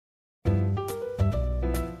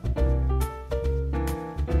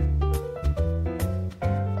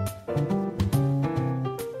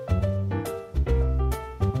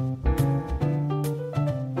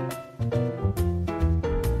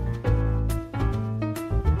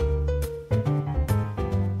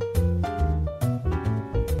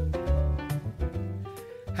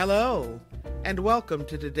Hello, and welcome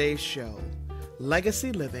to today's show,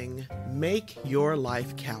 Legacy Living, Make Your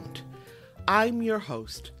Life Count. I'm your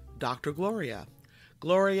host, Dr. Gloria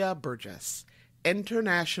Burgess,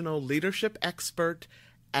 international leadership expert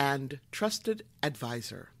and trusted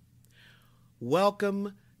advisor.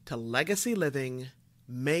 Welcome to Legacy Living,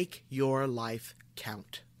 Make Your Life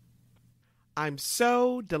Count. I'm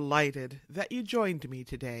so delighted that you joined me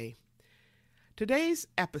today. Today's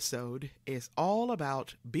episode is all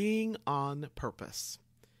about being on purpose.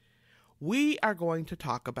 We are going to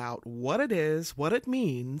talk about what it is, what it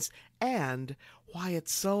means, and why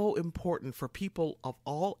it's so important for people of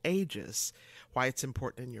all ages, why it's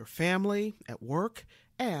important in your family, at work,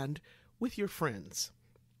 and with your friends.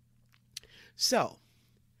 So,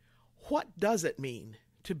 what does it mean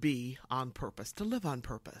to be on purpose, to live on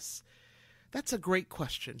purpose? That's a great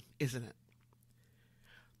question, isn't it?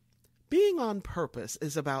 Being on purpose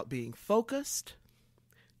is about being focused,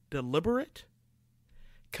 deliberate,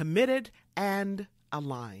 committed, and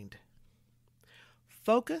aligned.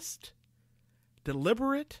 Focused,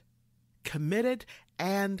 deliberate, committed,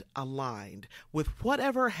 and aligned with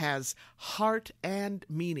whatever has heart and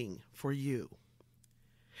meaning for you.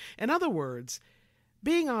 In other words,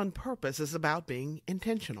 being on purpose is about being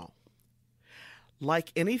intentional.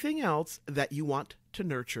 Like anything else that you want to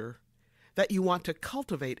nurture, that you want to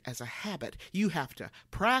cultivate as a habit, you have to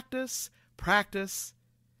practice,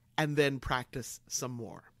 and then practice some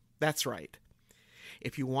more. That's right.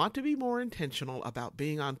 If you want to be more intentional about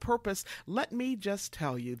being on purpose, let me just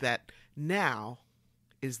tell you that now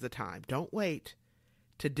is the time. Don't wait.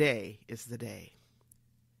 Today is the day.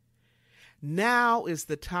 Now is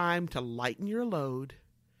the time to lighten your load,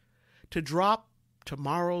 to drop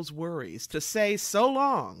tomorrow's worries, to say so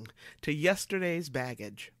long to yesterday's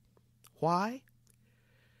baggage. Why?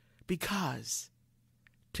 Because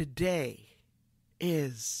today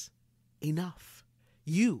is enough.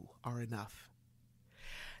 You are enough.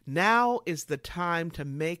 Now is the time to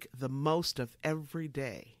make the most of every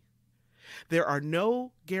day. There are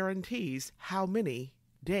no guarantees how many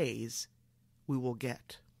days we will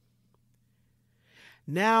get.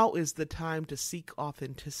 Now is the time to seek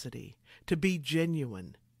authenticity, to be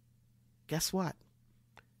genuine. Guess what?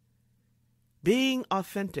 Being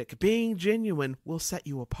authentic, being genuine will set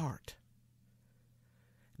you apart.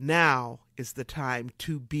 Now is the time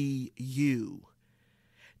to be you.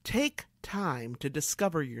 Take time to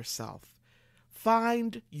discover yourself.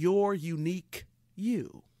 Find your unique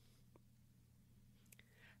you.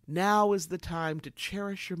 Now is the time to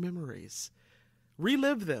cherish your memories.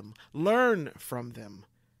 Relive them, learn from them,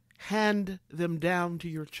 hand them down to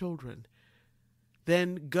your children.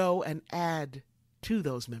 Then go and add to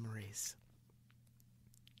those memories.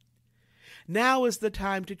 Now is the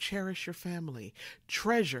time to cherish your family.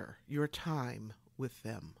 Treasure your time with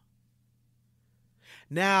them.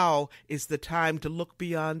 Now is the time to look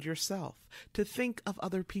beyond yourself, to think of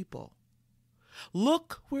other people.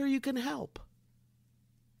 Look where you can help,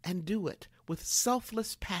 and do it with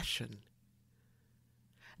selfless passion.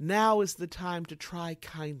 Now is the time to try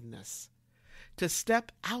kindness, to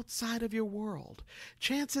step outside of your world.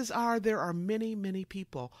 Chances are there are many, many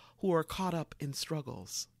people who are caught up in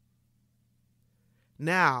struggles.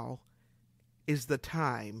 Now is the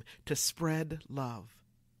time to spread love.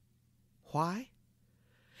 Why?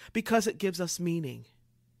 Because it gives us meaning.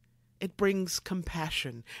 It brings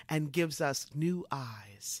compassion and gives us new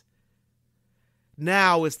eyes.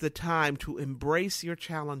 Now is the time to embrace your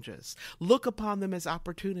challenges. Look upon them as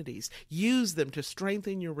opportunities. Use them to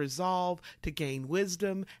strengthen your resolve, to gain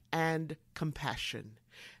wisdom and compassion.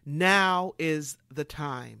 Now is the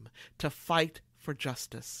time to fight for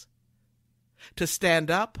justice. To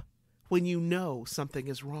stand up when you know something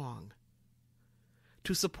is wrong.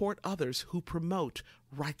 To support others who promote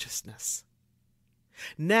righteousness.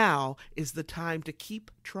 Now is the time to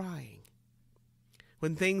keep trying.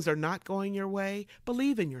 When things are not going your way,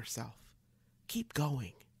 believe in yourself. Keep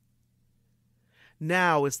going.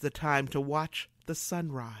 Now is the time to watch the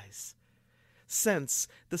sunrise. Sense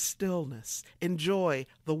the stillness. Enjoy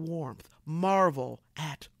the warmth. Marvel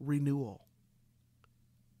at renewal.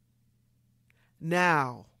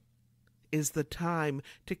 Now is the time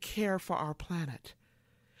to care for our planet.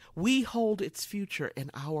 We hold its future in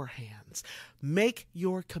our hands. Make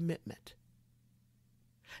your commitment.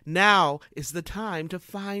 Now is the time to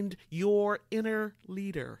find your inner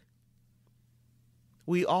leader.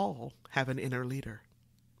 We all have an inner leader.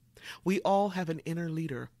 We all have an inner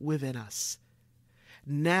leader within us.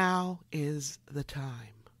 Now is the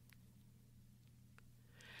time.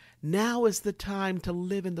 Now is the time to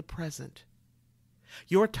live in the present.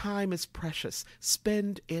 Your time is precious.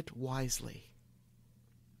 Spend it wisely.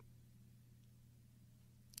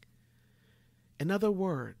 In other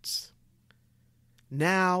words,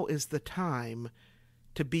 now is the time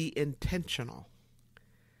to be intentional.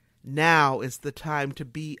 Now is the time to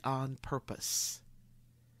be on purpose.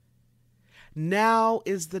 Now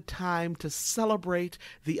is the time to celebrate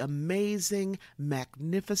the amazing,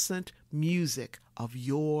 magnificent music of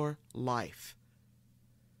your life.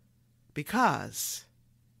 Because,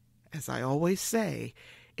 as I always say,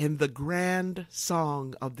 in the grand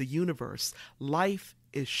song of the universe, life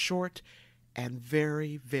is short and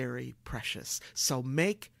very, very precious. So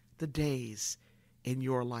make the days in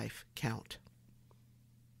your life count.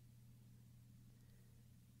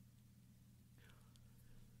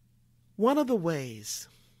 One of the ways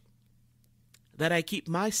that I keep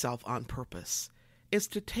myself on purpose is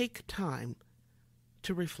to take time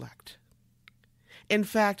to reflect. In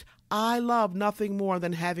fact, I love nothing more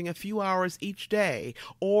than having a few hours each day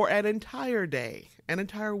or an entire day, an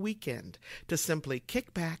entire weekend, to simply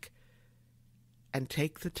kick back and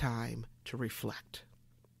take the time to reflect.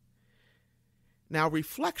 Now,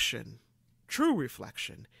 reflection, true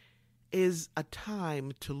reflection, is a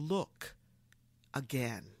time to look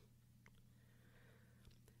again.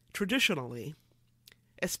 Traditionally,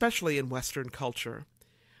 especially in Western culture,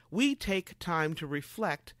 we take time to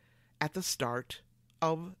reflect at the start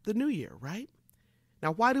of the new year, right?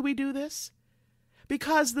 Now, why do we do this?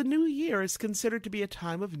 Because the new year is considered to be a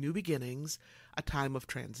time of new beginnings, a time of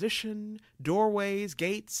transition, doorways,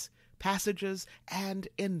 gates, passages, and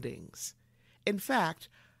endings. In fact,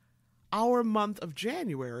 our month of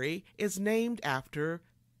January is named after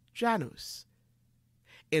Janus.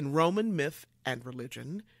 In Roman myth and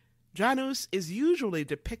religion, Janus is usually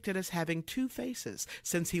depicted as having two faces,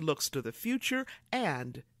 since he looks to the future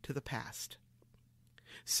and to the past.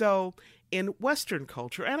 So, in Western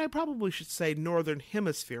culture, and I probably should say Northern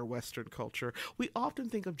Hemisphere Western culture, we often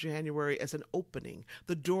think of January as an opening,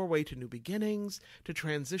 the doorway to new beginnings, to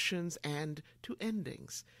transitions, and to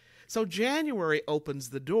endings. So January opens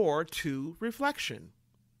the door to reflection.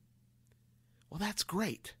 Well, that's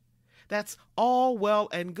great. That's all well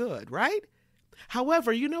and good, right?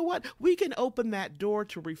 However, you know what? We can open that door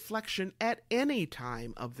to reflection at any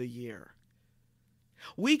time of the year.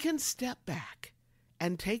 We can step back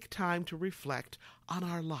and take time to reflect on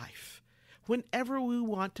our life whenever we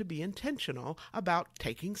want to be intentional about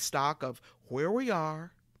taking stock of where we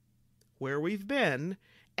are, where we've been,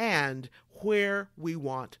 and where we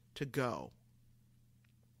want to go.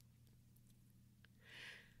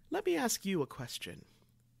 Let me ask you a question.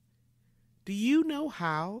 Do you know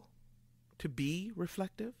how to be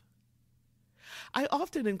reflective? I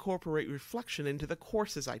often incorporate reflection into the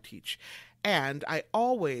courses I teach, and I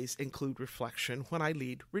always include reflection when I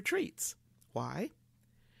lead retreats. Why?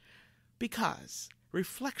 Because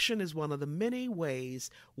reflection is one of the many ways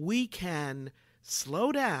we can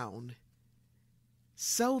slow down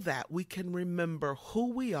so that we can remember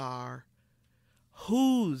who we are,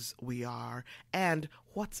 whose we are, and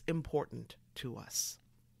what's important to us.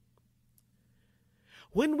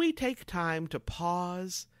 When we take time to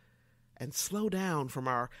pause and slow down from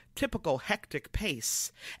our typical hectic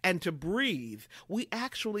pace and to breathe, we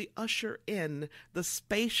actually usher in the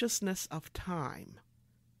spaciousness of time.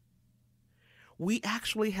 We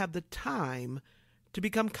actually have the time to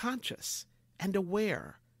become conscious and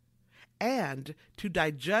aware and to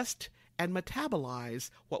digest and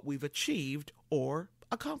metabolize what we've achieved or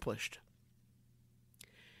accomplished.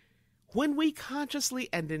 When we consciously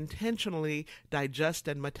and intentionally digest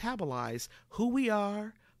and metabolize who we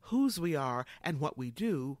are, whose we are, and what we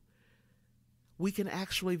do, we can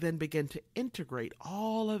actually then begin to integrate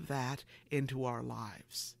all of that into our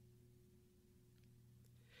lives.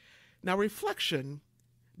 Now, reflection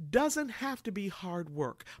doesn't have to be hard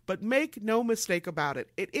work, but make no mistake about it,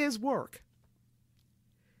 it is work.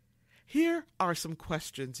 Here are some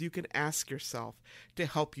questions you can ask yourself to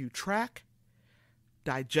help you track,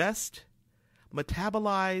 digest,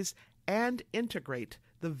 metabolize, and integrate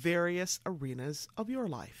the various arenas of your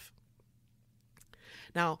life.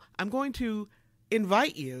 Now, I'm going to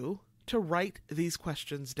invite you to write these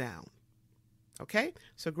questions down. Okay?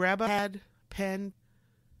 So grab a pad, pen,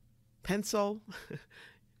 pencil,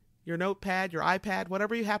 your notepad, your iPad,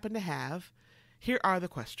 whatever you happen to have. Here are the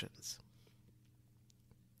questions.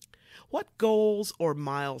 What goals or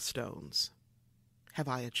milestones have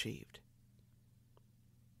I achieved?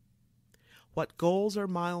 What goals or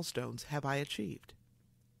milestones have I achieved?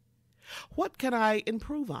 What can I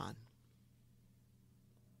improve on?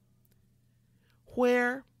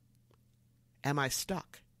 Where am I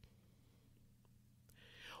stuck?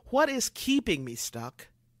 What is keeping me stuck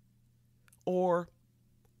or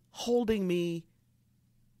holding me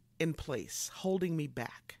in place, holding me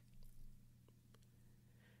back?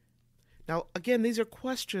 Now, again, these are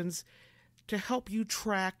questions to help you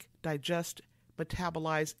track, digest,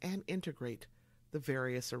 metabolize, and integrate the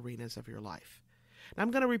various arenas of your life. Now,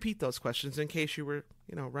 I'm going to repeat those questions in case you were,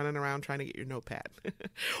 running around trying to get your notepad.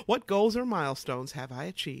 What goals or milestones have I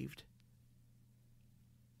achieved?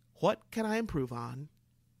 What can I improve on?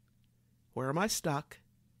 Where am I stuck?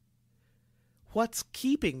 What's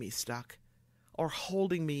keeping me stuck or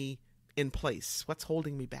holding me in place? What's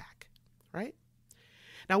holding me back, right?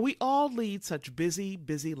 Now, we all lead such busy,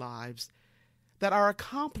 busy lives that our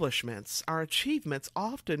accomplishments, our achievements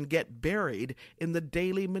often get buried in the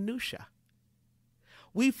daily minutia.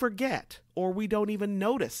 We forget, or we don't even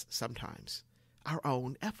notice sometimes, our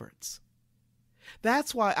own efforts.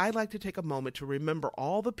 That's why I like to take a moment to remember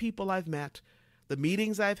all the people I've met, the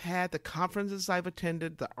meetings I've had, the conferences I've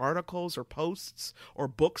attended, the articles or posts or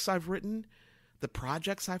books I've written, the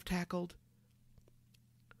projects I've tackled,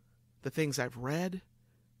 the things I've read.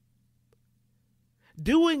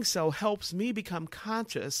 Doing so helps me become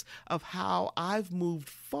conscious of how I've moved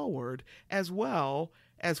forward as well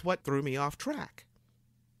as what threw me off track,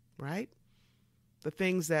 right? The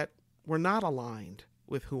things that were not aligned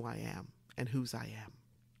with who I am and whose I am.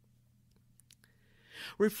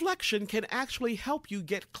 Reflection can actually help you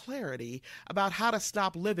get clarity about how to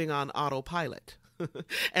stop living on autopilot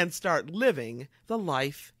and start living the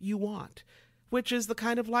life you want, which is the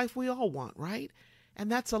kind of life we all want, right? And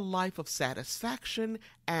that's a life of satisfaction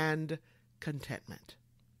and contentment.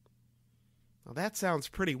 Well, that sounds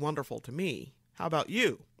pretty wonderful to me. How about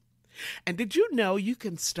you? And did you know you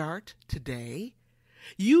can start today?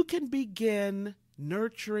 You can begin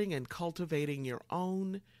nurturing and cultivating your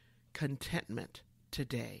own contentment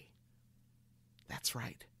today. That's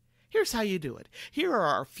right. Here's how you do it. Here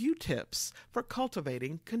are a few tips for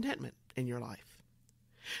cultivating contentment in your life.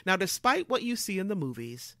 Now, despite what you see in the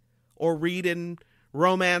movies or read in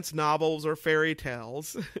romance novels or fairy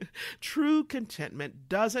tales, true contentment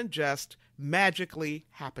doesn't just magically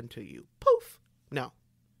happen to you. Poof! No.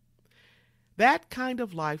 That kind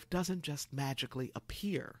of life doesn't just magically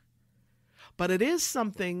appear, but it is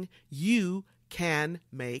something you can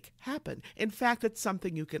make happen. In fact, it's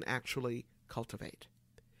something you can actually cultivate.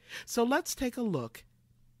 So let's take a look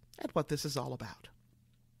at what this is all about.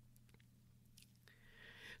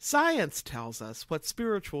 Science tells us what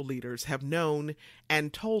spiritual leaders have known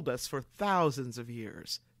and told us for thousands of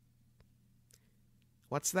years.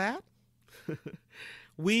 What's that?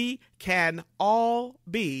 We can all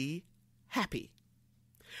be happy.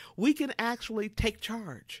 We can actually take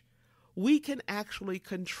charge. We can actually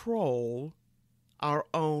control our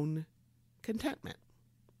own contentment.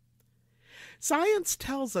 Science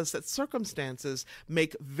tells us that circumstances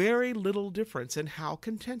make very little difference in how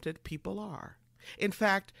contented people are. In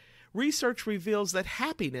fact, research reveals that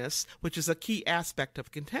happiness, which is a key aspect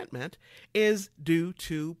of contentment, is due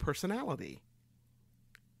to personality.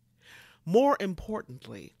 More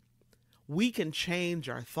importantly, we can change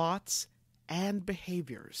our thoughts and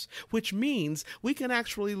behaviors, which means we can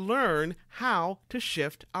actually learn how to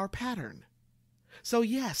shift our pattern. So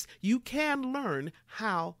yes, you can learn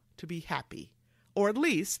how to be happy, or at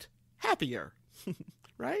least happier,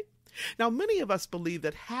 right? Now, many of us believe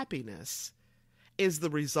that happiness is the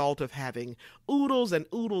result of having oodles and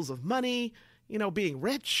oodles of money, being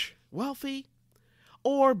rich, wealthy,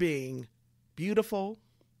 or being beautiful,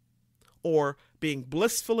 or being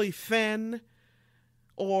blissfully thin,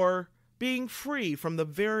 or being free from the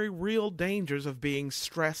very real dangers of being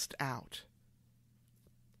stressed out.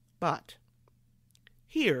 But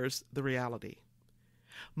here's the reality.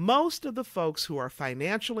 Most of the folks who are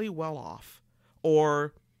financially well off,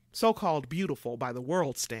 or so-called beautiful by the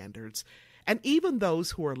world standards, and even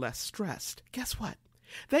those who are less stressed, guess what?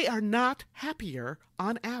 They are not happier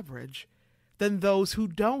on average than those who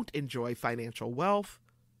don't enjoy financial wealth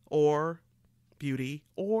or beauty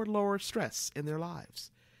or lower stress in their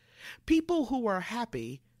lives. People who are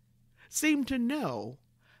happy seem to know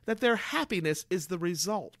that their happiness is the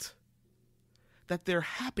result, that their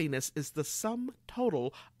happiness is the sum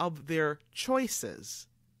total of their choices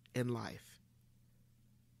in life.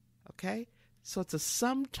 Okay? So it's a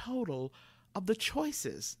sum total of the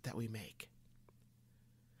choices that we make.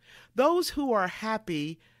 Those who are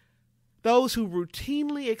happy, those who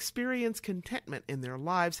routinely experience contentment in their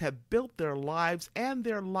lives, have built their lives and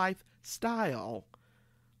their lifestyle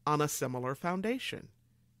on a similar foundation.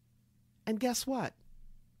 And guess what?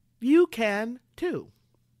 You can too.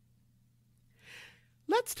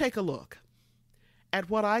 Let's take a look at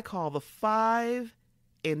what I call the 5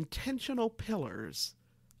 intentional pillars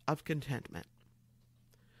of contentment.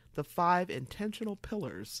 The 5 intentional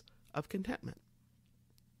pillars of contentment.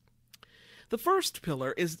 The first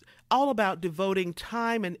pillar is all about devoting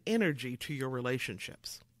time and energy to your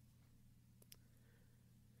relationships.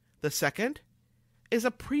 The second is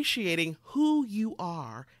appreciating who you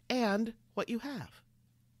are and what you have.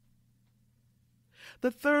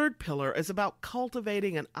 The third pillar is about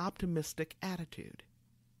cultivating an optimistic attitude.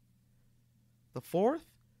 The fourth,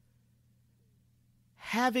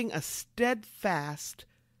 having a steadfast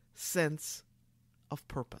sense of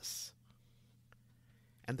purpose.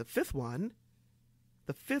 And the fifth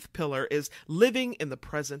pillar is living in the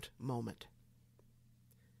present moment.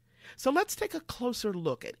 So let's take a closer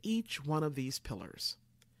look at each one of these pillars.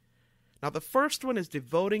 Now, the first one is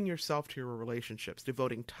devoting yourself to your relationships,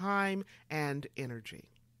 devoting time and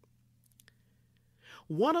energy.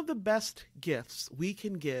 One of the best gifts we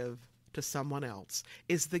can give to someone else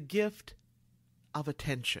is the gift of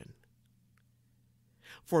attention.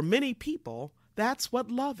 For many people, that's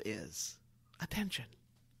what love is, attention.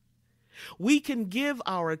 We can give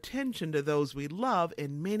our attention to those we love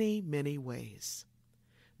in many, many ways.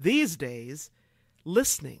 These days,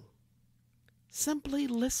 listening, simply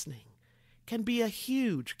listening, can be a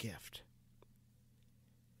huge gift.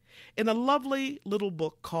 In a lovely little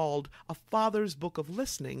book called A Father's Book of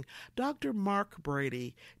Listening, Dr. Mark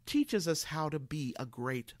Brady teaches us how to be a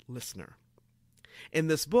great listener. In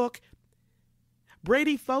this book,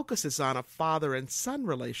 Brady focuses on a father and son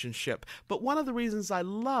relationship, but one of the reasons I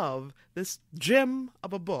love this gem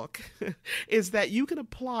of a book is that you can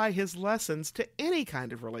apply his lessons to any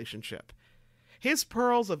kind of relationship. His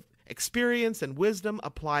pearls of experience and wisdom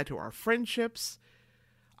apply to our friendships,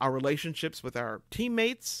 our relationships with our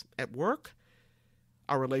teammates at work,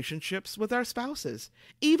 our relationships with our spouses,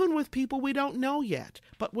 even with people we don't know yet,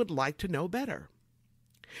 but would like to know better.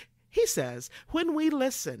 He says, when we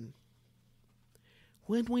listen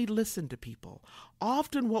to people,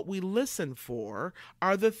 often what we listen for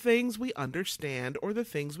are the things we understand or the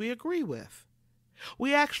things we agree with.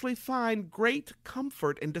 We actually find great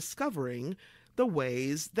comfort in discovering the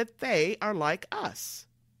ways that they are like us.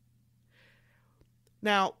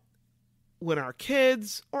 Now, when our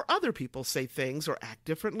kids or other people say things or act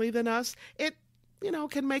differently than us, it,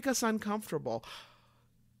 can make us uncomfortable.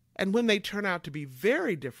 And when they turn out to be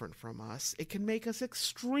very different from us, it can make us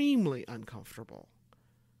extremely uncomfortable.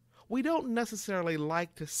 We don't necessarily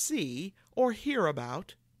like to see or hear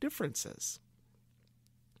about differences.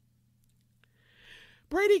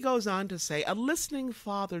 Brady goes on to say, a listening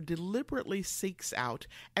father deliberately seeks out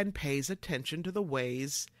and pays attention to the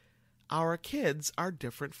ways our kids are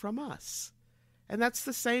different from us. And that's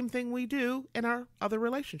the same thing we do in our other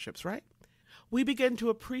relationships, right? We begin to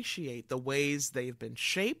appreciate the ways they've been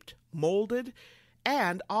shaped, molded,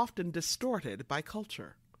 and often distorted by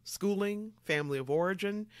culture, schooling, family of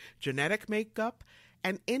origin, genetic makeup,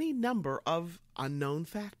 and any number of unknown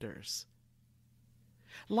factors.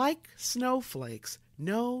 Like snowflakes,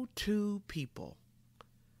 no two people,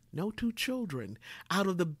 no two children out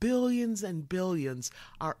of the billions and billions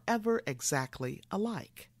are ever exactly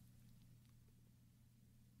alike.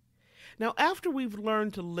 Now, after we've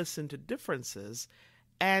learned to listen to differences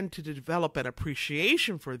and to develop an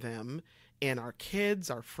appreciation for them in our kids,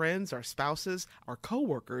 our friends, our spouses, our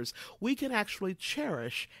coworkers, we can actually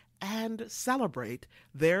cherish and celebrate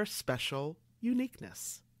their special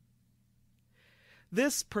uniqueness.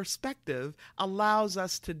 This perspective allows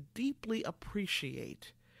us to deeply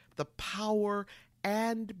appreciate the power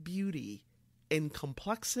and beauty in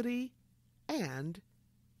complexity and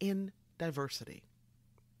in diversity.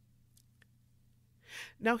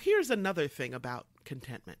 Now, here's another thing about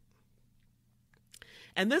contentment.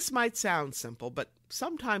 And this might sound simple, but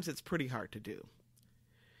sometimes it's pretty hard to do.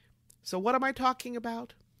 So what am I talking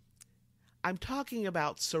about? I'm talking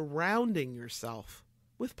about surrounding yourself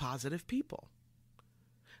with positive people.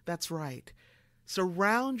 That's right.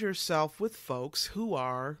 Surround yourself with folks who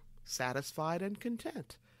are satisfied and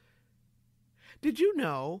content. Did you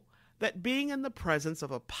know that being in the presence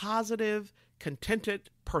of a positive, contented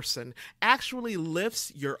person actually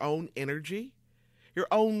lifts your own energy, your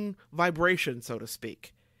own vibration, so to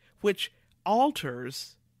speak, which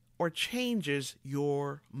alters or changes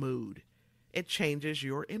your mood? It changes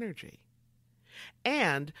your energy.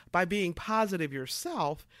 And by being positive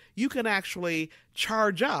yourself, you can actually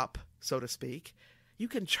charge up, so to speak. You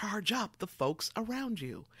can charge up the folks around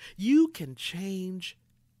you. You can change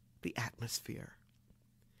the atmosphere.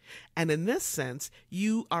 And in this sense,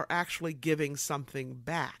 you are actually giving something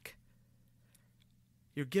back.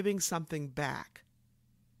 You're giving something back.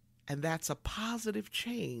 And that's a positive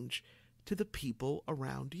change to the people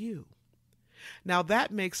around you. Now,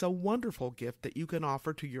 that makes a wonderful gift that you can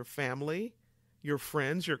offer to your family, your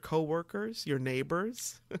friends, your coworkers, your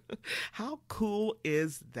neighbors. How cool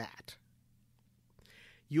is that?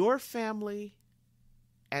 Your family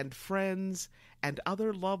and friends and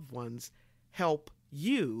other loved ones help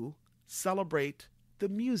you celebrate the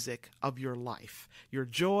music of your life, your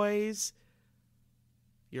joys,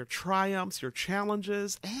 your triumphs, your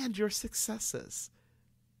challenges, and your successes.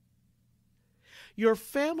 Your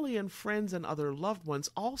family and friends and other loved ones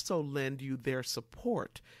also lend you their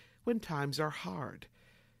support when times are hard.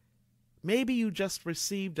 Maybe you just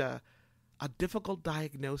received a difficult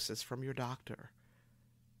diagnosis from your doctor.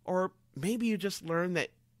 Or maybe you just learned that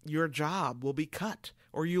your job will be cut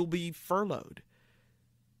or you'll be furloughed.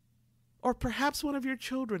 Or perhaps one of your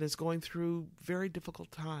children is going through very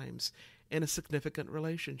difficult times in a significant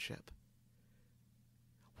relationship.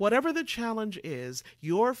 Whatever the challenge is,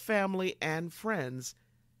 your family and friends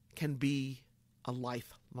can be a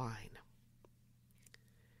lifeline.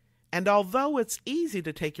 And although it's easy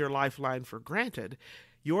to take your lifeline for granted,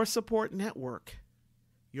 your support network,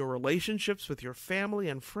 your relationships with your family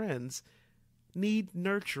and friends need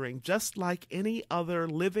nurturing just like any other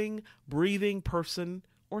living, breathing person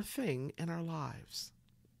or thing in our lives.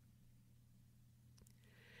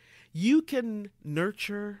 You can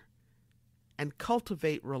nurture and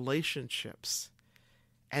cultivate relationships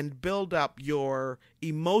and build up your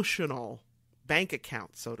emotional bank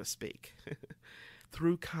account, so to speak,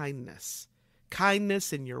 through kindness.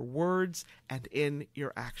 Kindness in your words and in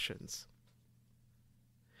your actions.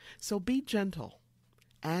 So be gentle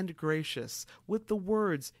and gracious with the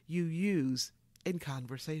words you use in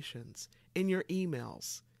conversations, in your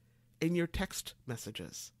emails, in your text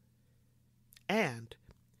messages. And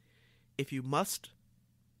if you must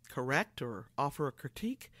correct or offer a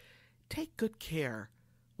critique, take good care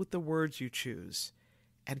with the words you choose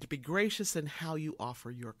and to be gracious in how you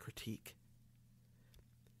offer your critique.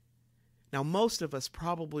 Now, most of us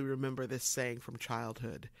probably remember this saying from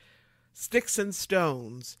childhood: "Sticks and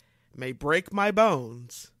stones may break my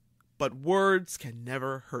bones, but words can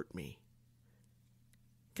never hurt me."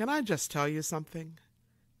 Can I just tell you something?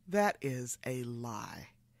 That is a lie.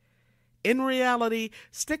 In reality,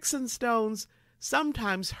 sticks and stones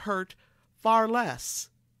sometimes hurt far less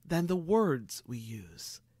than the words we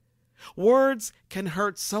use. Words can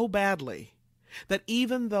hurt so badly that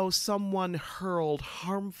even though someone hurled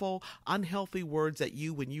harmful, unhealthy words at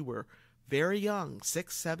you when you were very young,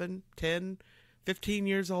 6, 7, 10, 15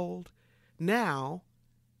 years old, now,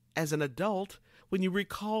 as an adult, when you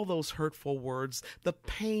recall those hurtful words, the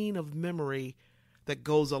pain of memory that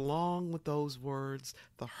goes along with those words,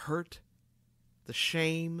 the hurt, the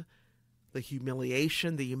shame, the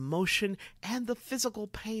humiliation, the emotion, and the physical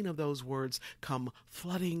pain of those words come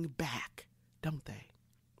flooding back, don't they?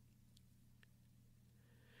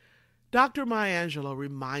 Dr. Maya Angelou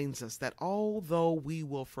reminds us that although we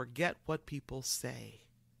will forget what people say,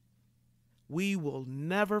 we will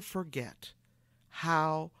never forget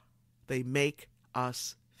how they make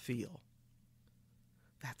us feel.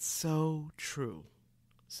 That's so true.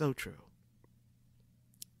 So true.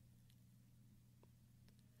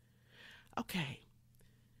 Okay,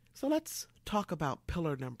 so let's talk about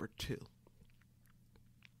pillar number 2.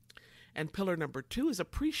 And pillar number 2 is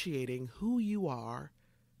appreciating who you are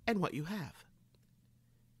and what you have.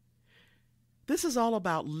 This is all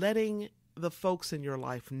about letting the folks in your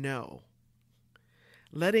life know,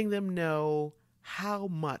 letting them know how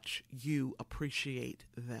much you appreciate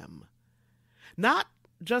them. Not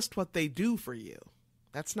just what they do for you.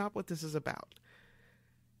 That's not what this is about.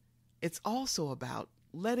 It's also about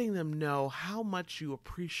letting them know how much you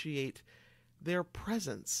appreciate their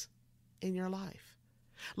presence in your life.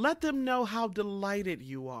 Let them know how delighted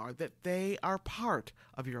you are that they are part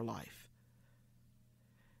of your life.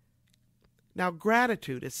 Now,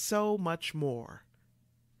 gratitude is so much more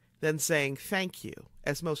than saying thank you,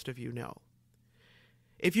 as most of you know.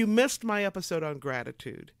 If you missed my episode on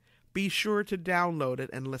gratitude, be sure to download it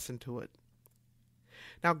and listen to it.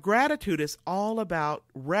 Now, gratitude is all about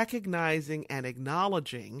recognizing and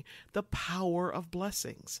acknowledging the power of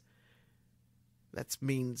blessings. That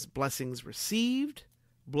means blessings received,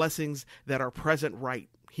 blessings that are present right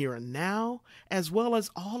here and now, as well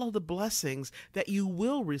as all of the blessings that you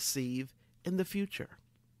will receive in the future.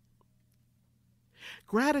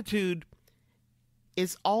 Gratitude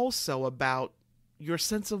is also about your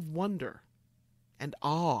sense of wonder and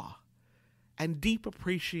awe and deep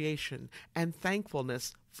appreciation and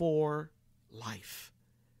thankfulness for life.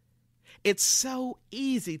 It's so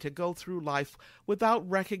easy to go through life without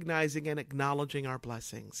recognizing and acknowledging our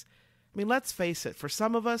blessings. I mean, let's face it, for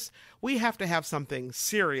some of us, we have to have something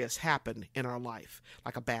serious happen in our life,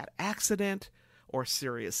 like a bad accident or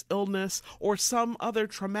serious illness or some other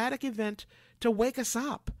traumatic event to wake us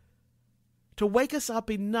up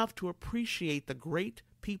enough to appreciate the great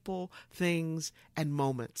people, things, and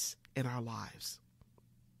moments in our lives.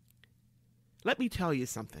 Let me tell you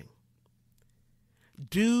something.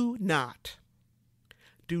 Do not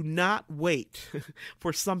wait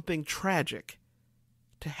for something tragic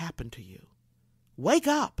to happen to you. Wake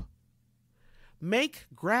up. Make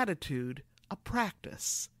gratitude a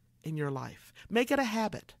practice in your life. Make it a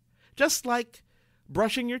habit. Just like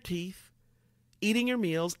brushing your teeth, eating your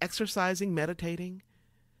meals, exercising, meditating.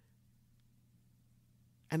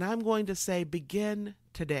 And I'm going to say, begin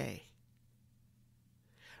today.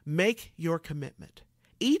 Make your commitment.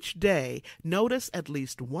 Each day, notice at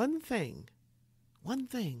least one thing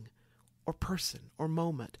or person or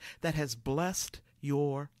moment that has blessed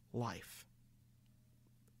your life.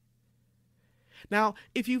 Now,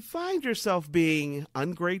 if you find yourself being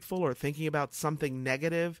ungrateful or thinking about something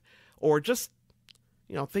negative, or just,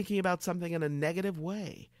 thinking about something in a negative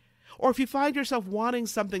way, or if you find yourself wanting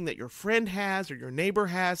something that your friend has or your neighbor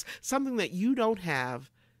has, something that you don't have,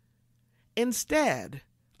 instead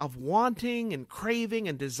of wanting and craving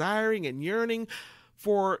and desiring and yearning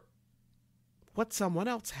for what someone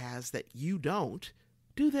else has that you don't,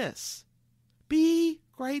 do this. Be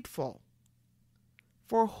grateful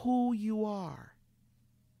for who you are,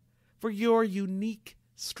 for your unique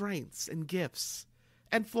strengths and gifts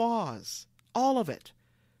and flaws, all of it.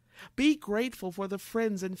 Be grateful for the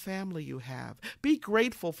friends and family you have. Be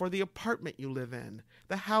grateful for the apartment you live in,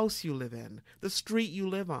 the house you live in, the street you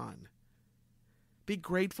live on. Be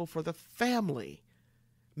grateful for the family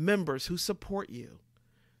members who support you,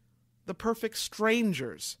 the perfect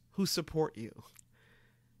strangers who support you.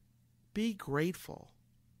 Be grateful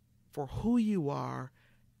for who you are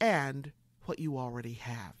and what you already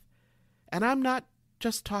have. And I'm not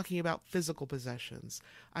just talking about physical possessions.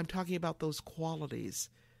 I'm talking about those qualities,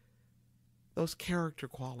 those character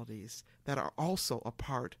qualities that are also a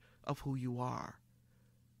part of who you are.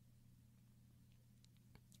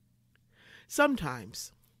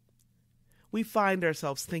 Sometimes we find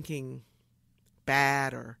ourselves thinking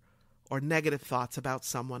bad or negative thoughts about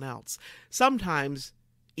someone else. Sometimes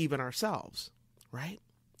even ourselves, right?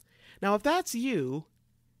 Now, if that's you,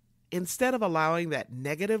 instead of allowing that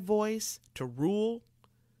negative voice to rule,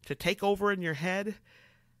 to take over in your head,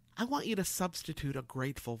 I want you to substitute a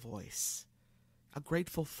grateful voice, a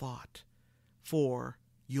grateful thought for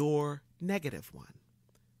your negative one.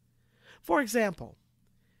 For example,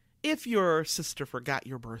 if your sister forgot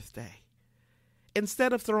your birthday,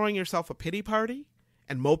 instead of throwing yourself a pity party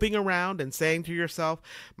and moping around and saying to yourself,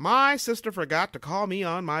 "My sister forgot to call me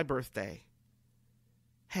on my birthday,"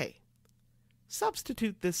 hey,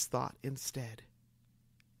 substitute this thought instead.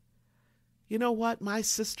 You know what? My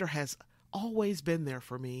sister has always been there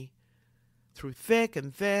for me, through thick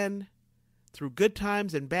and thin, through good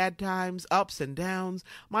times and bad times, ups and downs.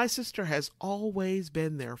 My sister has always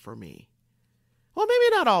been there for me. Well, maybe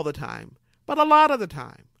not all the time, but a lot of the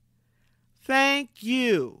time. Thank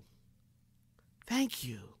you. Thank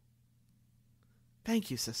you.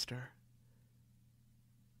 Thank you, sister.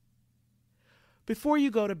 Before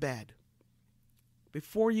you go to bed,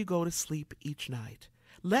 before you go to sleep each night,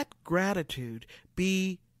 let gratitude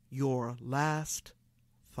be your last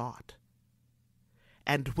thought.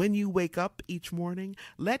 And when you wake up each morning,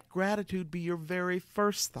 let gratitude be your very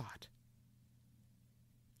first thought.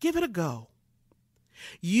 Give it a go.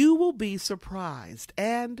 You will be surprised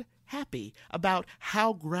and happy about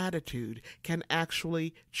how gratitude can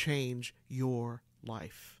actually change your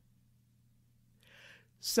life.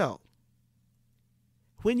 So,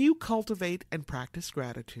 when you cultivate and practice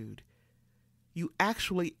gratitude, you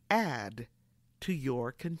actually add to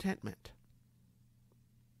your contentment.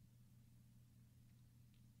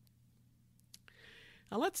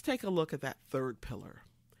 Now let's take a look at that third pillar,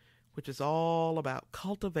 which is all about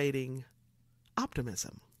cultivating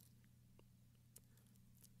optimism.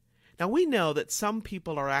 Now we know that some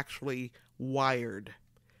people are actually wired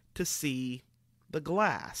to see the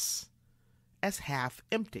glass as half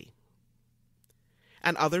empty.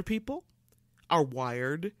 And other people are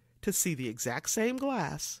wired to see the exact same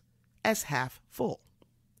glass as half full.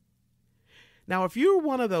 Now, if you're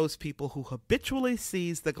one of those people who habitually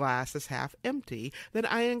sees the glass as half empty, then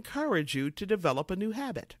I encourage you to develop a new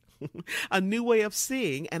habit, a new way of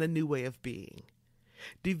seeing and a new way of being.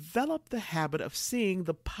 Develop the habit of seeing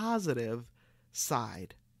the positive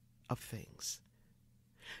side of things.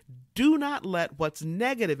 Do not let what's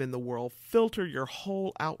negative in the world filter your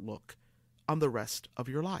whole outlook on the rest of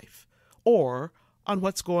your life or on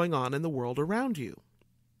what's going on in the world around you.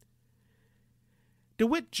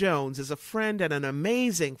 DeWitt Jones is a friend and an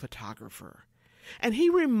amazing photographer, and he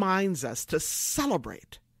reminds us to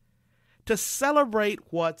celebrate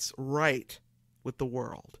what's right with the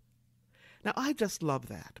world. Now, I just love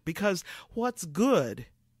that because what's good,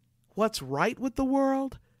 what's right with the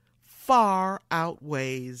world, far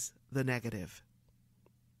outweighs the negative.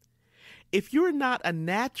 If you're not a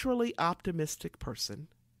naturally optimistic person,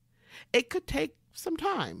 it could take some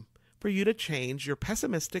time for you to change your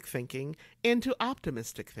pessimistic thinking into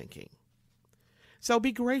optimistic thinking. So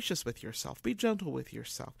be gracious with yourself. Be gentle with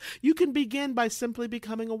yourself. You can begin by simply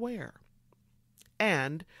becoming aware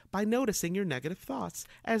and by noticing your negative thoughts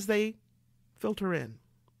as they filter in.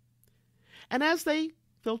 And as they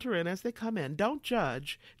filter in, as they come in, don't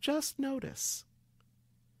judge, just notice.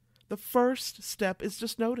 The first step is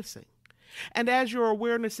just noticing. And as your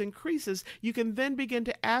awareness increases, you can then begin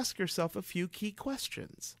to ask yourself a few key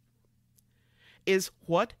questions. Is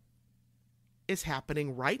what is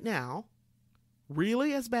happening right now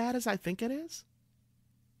really as bad as I think it is?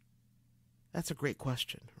 That's a great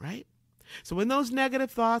question, right? So when those negative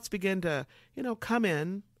thoughts begin to, come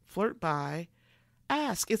in, flirt by,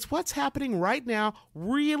 ask, is what's happening right now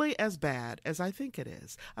really as bad as I think it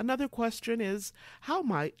is? Another question is, how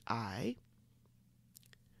might I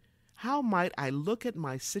look at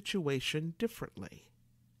my situation differently?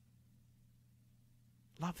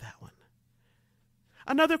 Love that one.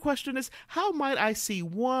 Another question is, how might I see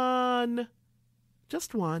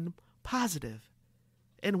just one positive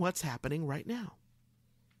in what's happening right now?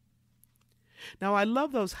 Now, I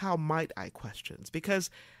love those how might I questions because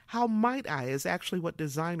how might I is actually what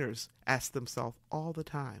designers ask themselves all the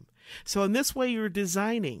time. So in this way, you're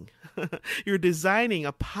designing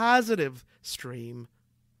a positive stream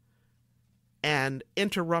and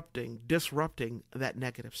disrupting that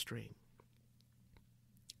negative stream.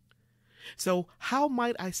 So how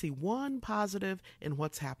might I see one positive in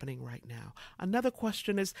what's happening right now? Another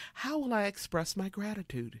question is, how will I express my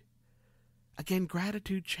gratitude? Again,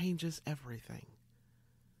 gratitude changes everything.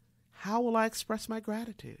 How will I express my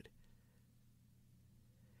gratitude?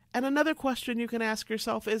 And another question you can ask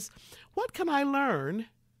yourself is, what can I learn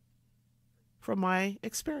from my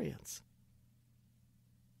experience?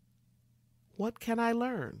 What can I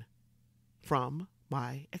learn from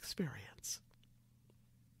my experience?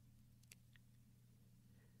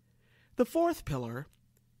 The fourth pillar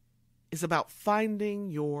is about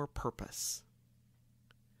finding your purpose.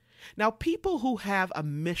 Now, people who have a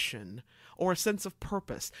mission or a sense of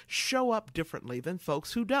purpose show up differently than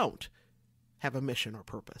folks who don't have a mission or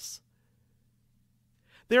purpose.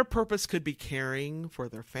 Their purpose could be caring for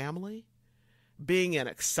their family, being an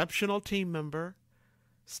exceptional team member,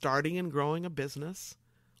 starting and growing a business,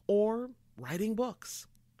 or writing books.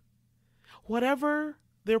 Whatever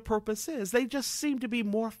their purpose is, they just seem to be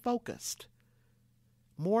more focused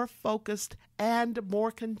and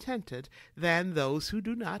more contented than those who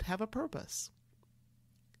do not have a purpose.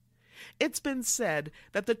 It's been said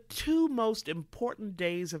that the two most important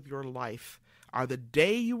days of your life are the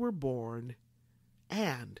day you were born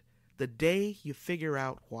and the day you figure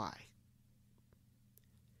out why.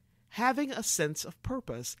 Having a sense of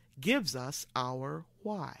purpose gives us our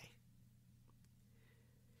why.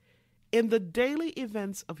 In the daily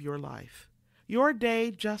events of your life, your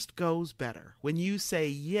day just goes better when you say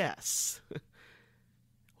yes.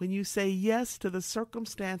 When you say yes to the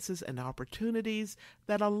circumstances and opportunities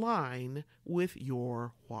that align with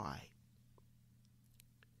your why.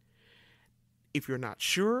 If you're not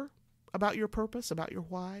sure about your purpose, about your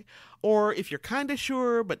why, or if you're kind of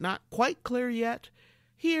sure but not quite clear yet,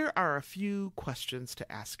 here are a few questions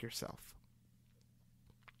to ask yourself.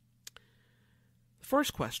 The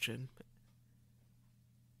first question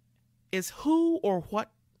is, who or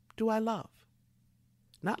what do I love?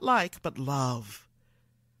 Not like, but love.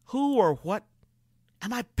 Who or what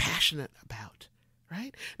am I passionate about,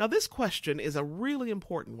 right? Now, this question is a really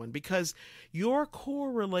important one because your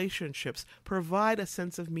core relationships provide a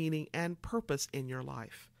sense of meaning and purpose in your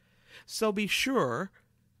life. So be sure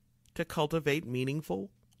to cultivate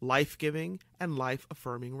meaningful, life-giving, and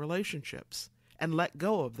life-affirming relationships and let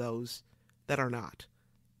go of those that are not.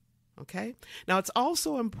 Okay? Now, it's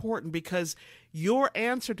also important because your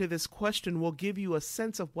answer to this question will give you a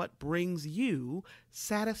sense of what brings you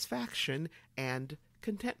satisfaction and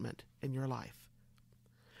contentment in your life.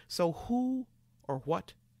 So, who or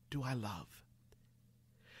what do I love?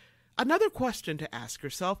 Another question to ask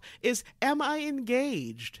yourself is, am I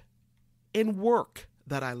engaged in work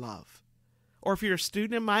that I love? Or if you're a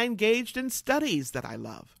student, am I engaged in studies that I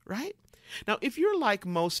love, right? Now, if you're like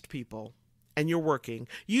most people, and you're working,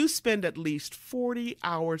 you spend at least 40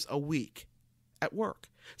 hours a week at work.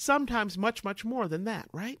 Sometimes much, much more than that,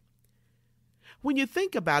 right? When you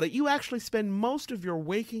think about it, you actually spend most of your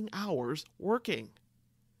waking hours working.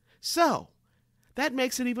 So, that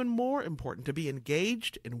makes it even more important to be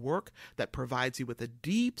engaged in work that provides you with a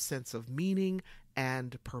deep sense of meaning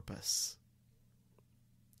and purpose.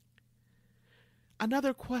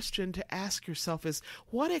 Another question to ask yourself is,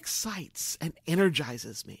 what excites and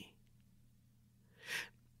energizes me?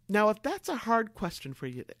 Now, if that's a hard question for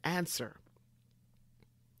you to answer,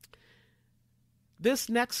 this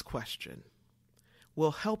next question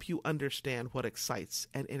will help you understand what excites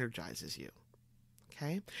and energizes you.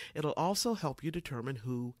 Okay? It'll also help you determine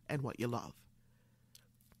who and what you love.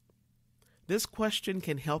 This question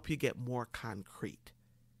can help you get more concrete.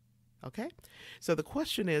 Okay? So the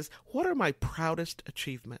question is, what are my proudest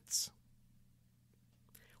achievements?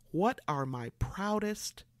 What are my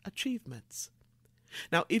proudest achievements?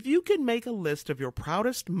 Now, if you can make a list of your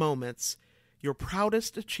proudest moments, your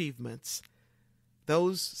proudest achievements,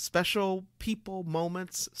 those special people,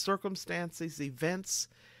 moments, circumstances, events,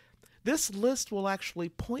 this list will actually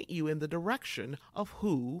point you in the direction of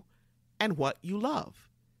who and what you love,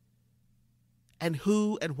 and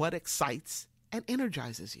who and what excites and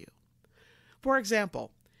energizes you. For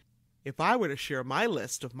example, if I were to share my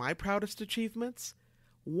list of my proudest achievements,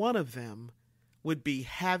 one of them would be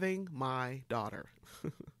having my daughter.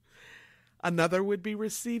 Another would be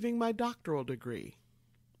receiving my doctoral degree.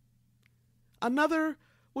 Another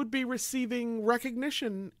would be receiving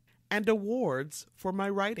recognition and awards for my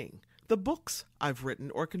writing, the books I've written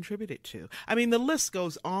or contributed to. I mean, the list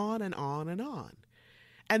goes on and on and on.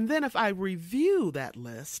 And then if I review that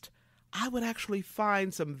list, I would actually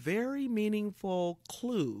find some very meaningful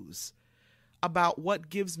clues about what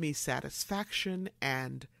gives me satisfaction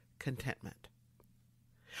and contentment.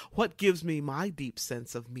 What gives me my deep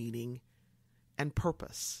sense of meaning and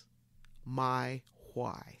purpose, my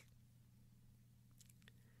why.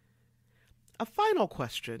 A final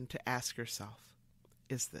question to ask yourself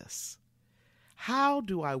is this: how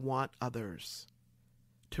do I want others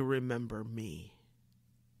to remember me?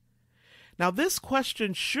 Now, this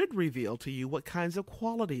question should reveal to you what kinds of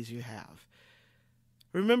qualities you have.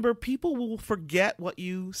 Remember, people will forget what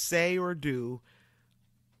you say or do,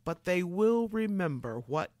 but they will remember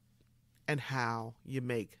what and how you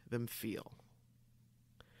make them feel.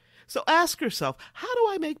 So ask yourself, how do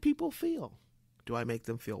I make people feel? Do I make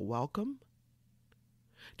them feel welcome?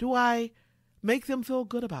 Do I make them feel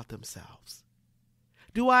good about themselves?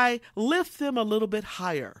 Do I lift them a little bit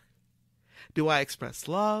higher? Do I express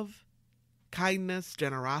love, kindness,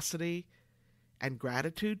 generosity, and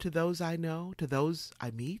gratitude to those I know, to those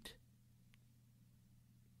I meet?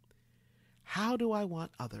 How do I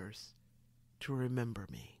want others to remember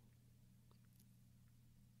me?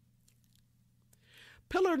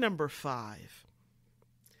 Pillar number 5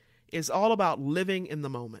 is all about living in the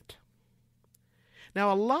moment.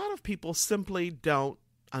 Now, a lot of people simply don't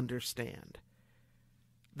understand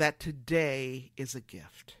that today is a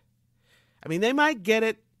gift. I mean, they might get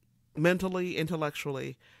it mentally,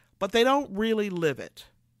 intellectually, but they don't really live it.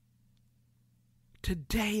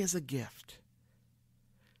 Today is a gift.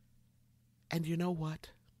 And you know what?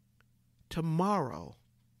 Tomorrow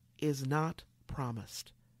is not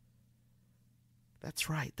promised. That's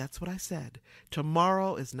right. That's what I said.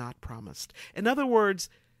 Tomorrow is not promised. In other words,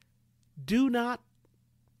 do not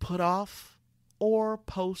put off or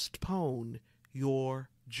postpone your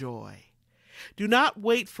joy. Do not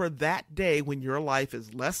wait for that day when your life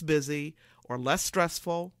is less busy or less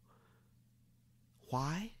stressful.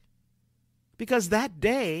 Why? Because that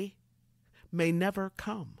day may never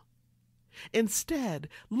come. Instead,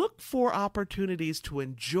 look for opportunities to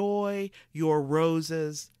enjoy your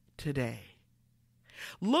roses today.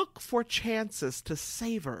 Look for chances to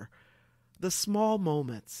savor the small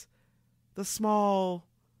moments, the small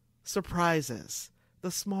surprises, the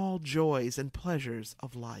small joys and pleasures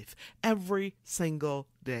of life every single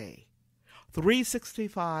day.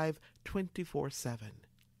 365, 24/7.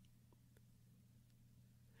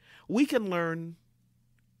 We can learn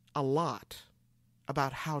a lot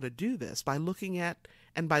about how to do this by looking at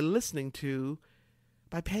and by listening to,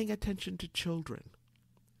 by paying attention to children.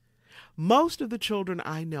 Most of the children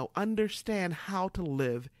I know understand how to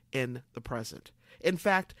live in the present. In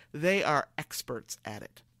fact, they are experts at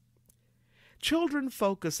it. Children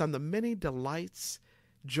focus on the many delights,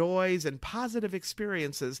 joys, and positive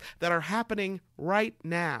experiences that are happening right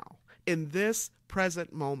now, in this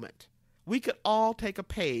present moment. We could all take a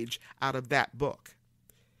page out of that book.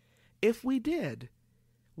 If we did,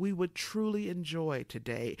 we would truly enjoy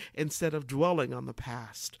today instead of dwelling on the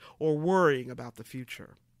past or worrying about the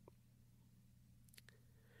future.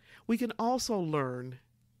 We can also learn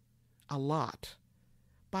a lot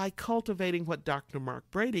by cultivating what Dr. Mark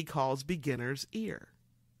Brady calls beginner's ear.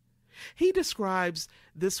 He describes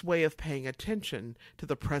this way of paying attention to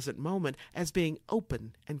the present moment as being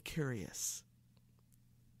open and curious.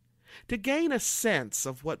 To gain a sense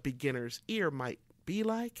of what beginner's ear might be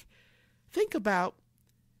like, think about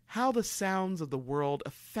how the sounds of the world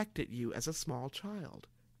affected you as a small child.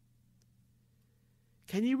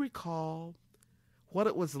 Can you recall what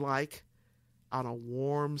it was like on a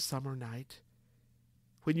warm summer night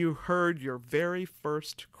when you heard your very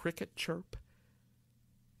first cricket chirp?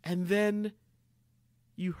 And then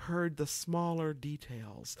you heard the smaller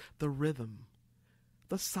details, the rhythm,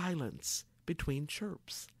 the silence between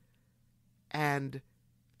chirps, and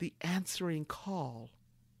the answering call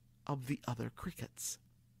of the other crickets.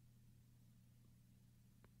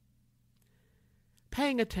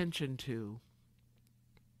 Paying attention to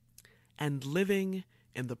and living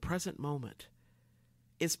in the present moment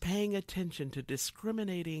is paying attention to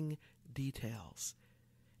discriminating details.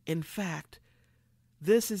 In fact,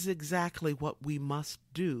 this is exactly what we must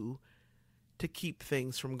do to keep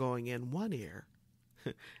things from going in one ear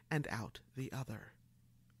and out the other.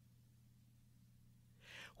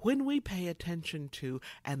 When we pay attention to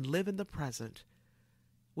and live in the present,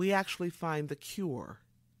 we actually find the cure,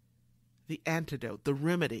 the antidote, the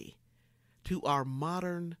remedy to our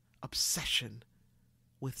modern obsession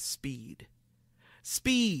with speed.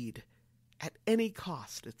 Speed at any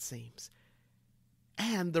cost, it seems,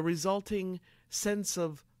 and the resulting sense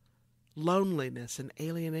of loneliness and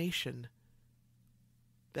alienation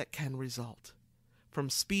that can result from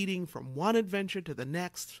speeding from one adventure to the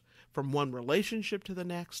next, from one relationship to the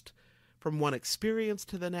next, from one experience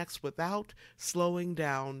to the next, without slowing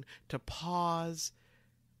down to pause,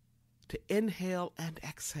 to inhale and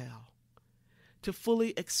exhale, to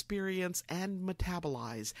fully experience and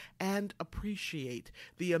metabolize and appreciate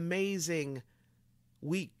the amazing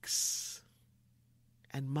weeks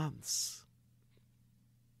and months,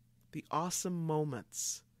 the awesome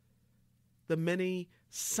moments, the many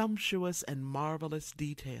sumptuous and marvelous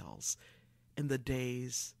details in the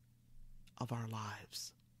days of our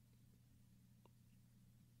lives.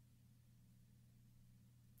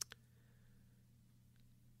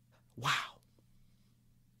 Wow.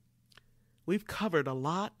 We've covered a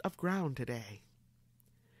lot of ground today.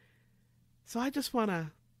 So I just want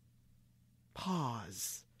to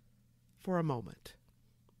pause for a moment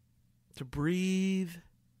to breathe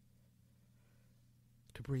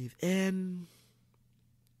in,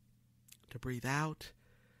 to breathe out,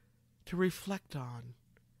 to reflect on,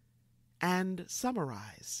 and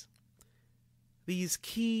summarize these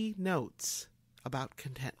key notes about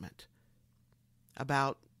contentment,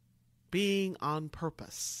 about being on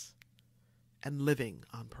purpose and living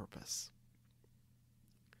on purpose.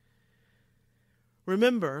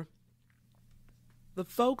 Remember, the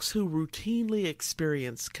folks who routinely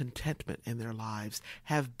experience contentment in their lives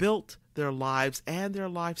have built their lives and their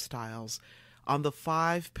lifestyles on the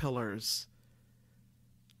 5 pillars,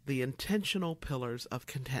 the intentional pillars of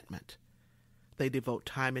contentment. They devote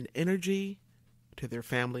time and energy to their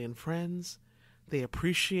family and friends. They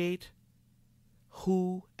appreciate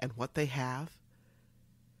who and what they have.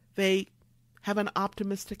 They have an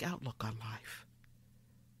optimistic outlook on life.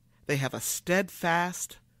 They have a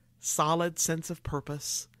steadfast, solid sense of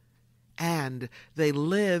purpose, and they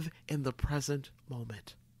live in the present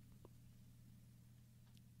moment.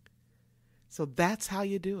 So that's how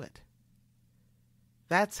you do it.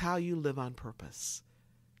 That's how you live on purpose.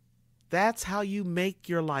 That's how you make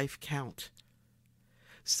your life count,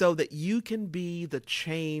 so that you can be the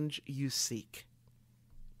change you seek.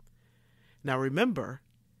 Now remember,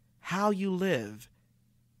 how you live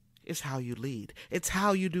is how you lead. It's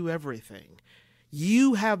how you do everything.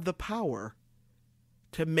 You have the power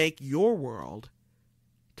to make your world,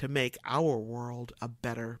 to make our world a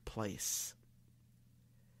better place.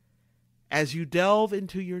 As you delve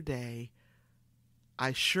into your day,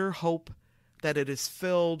 I sure hope that it is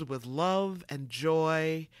filled with love and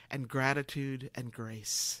joy and gratitude and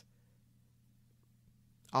grace.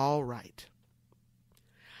 All right.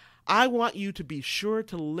 I want you to be sure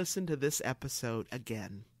to listen to this episode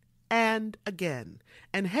again and again.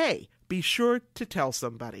 And hey, be sure to tell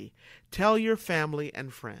somebody. Tell your family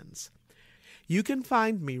and friends. You can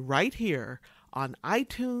find me right here on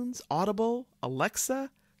iTunes, Audible,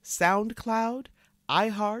 Alexa, SoundCloud,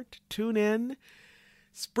 iHeart, TuneIn,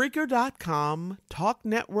 Spreaker.com, Talk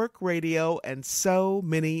Network Radio, and so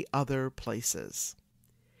many other places.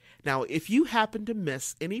 Now, if you happen to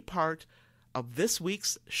miss any part of this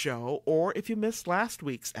week's show, or if you missed last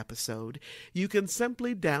week's episode, you can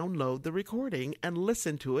simply download the recording and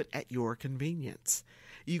listen to it at your convenience.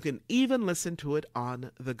 You can even listen to it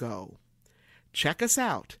on the go. Check us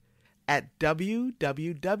out at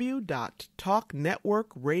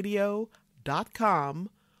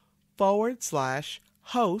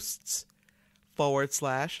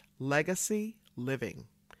living.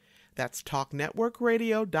 That's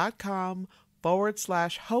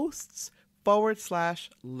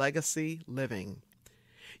talknetworkradio.com/hosts/legacy living.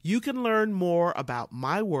 You can learn more about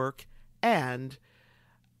my work and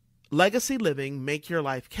Legacy Living Make Your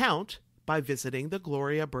Life Count by visiting the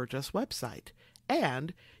Gloria Burgess website.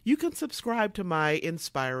 And you can subscribe to my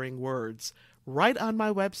inspiring words right on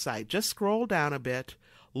my website. Just scroll down a bit,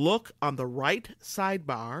 look on the right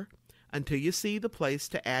sidebar until you see the place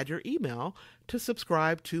to add your email to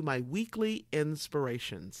subscribe to my weekly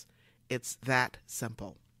inspirations. It's that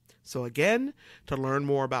simple. So again, to learn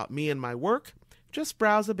more about me and my work, just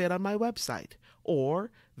browse a bit on my website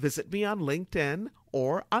or visit me on LinkedIn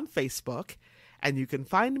or on Facebook. And you can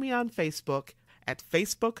find me on Facebook at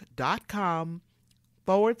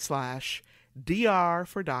facebook.com/DR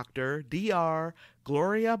for Doctor, DR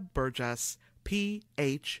Gloria Burgess,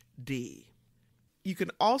 PhD. You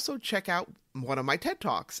can also check out one of my TED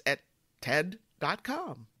Talks at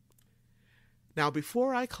TED.com. Now,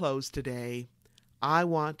 before I close today, I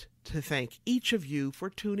want to thank each of you for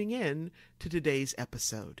tuning in to today's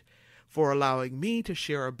episode, for allowing me to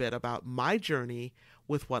share a bit about my journey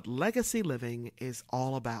with what legacy living is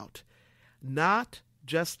all about. Not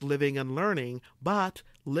just living and learning, but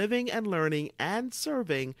living and learning and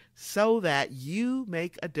serving so that you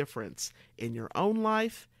make a difference in your own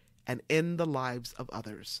life and in the lives of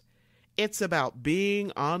others. It's about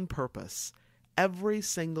being on purpose every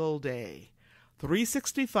single day,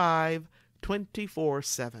 365,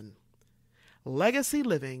 24/7. Legacy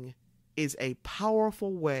living is a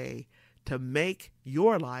powerful way to make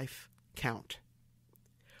your life count.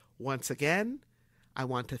 Once again, I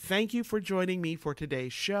want to thank you for joining me for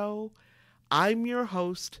today's show. I'm your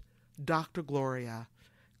host, Dr. Gloria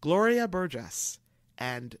Burgess,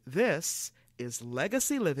 and this is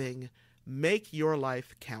Legacy Living, Make Your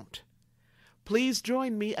Life Count. Please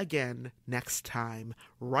join me again next time,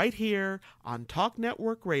 right here on Talk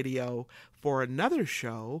Network Radio for another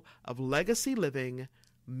show of Legacy Living,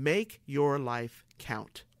 Make Your Life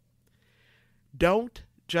Count. Don't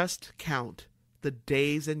just count the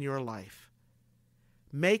days in your life.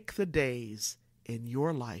 Make the days in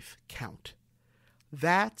your life count.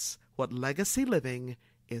 That's what legacy living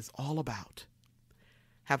is all about.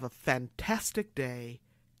 Have a fantastic day,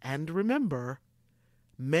 and remember,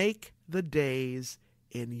 make the days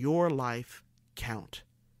in your life count.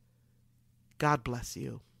 God bless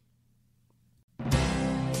you.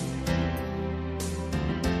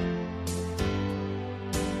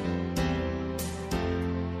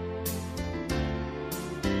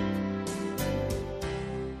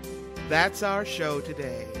 That's our show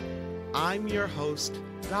today. I'm your host,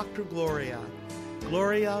 Dr. Gloria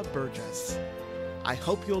Burgess. I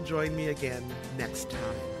hope you'll join me again next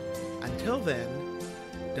time. Until then,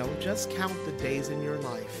 don't just count the days in your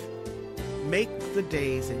life. Make the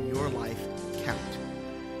days in your life count.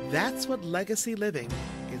 That's what legacy living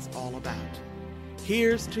is all about.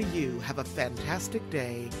 Here's to you. Have a fantastic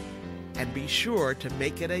day, and be sure to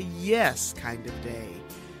make it a yes kind of day.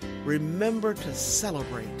 Remember to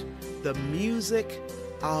celebrate the music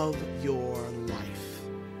of your life.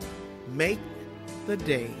 Make the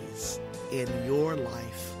days in your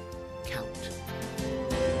life count.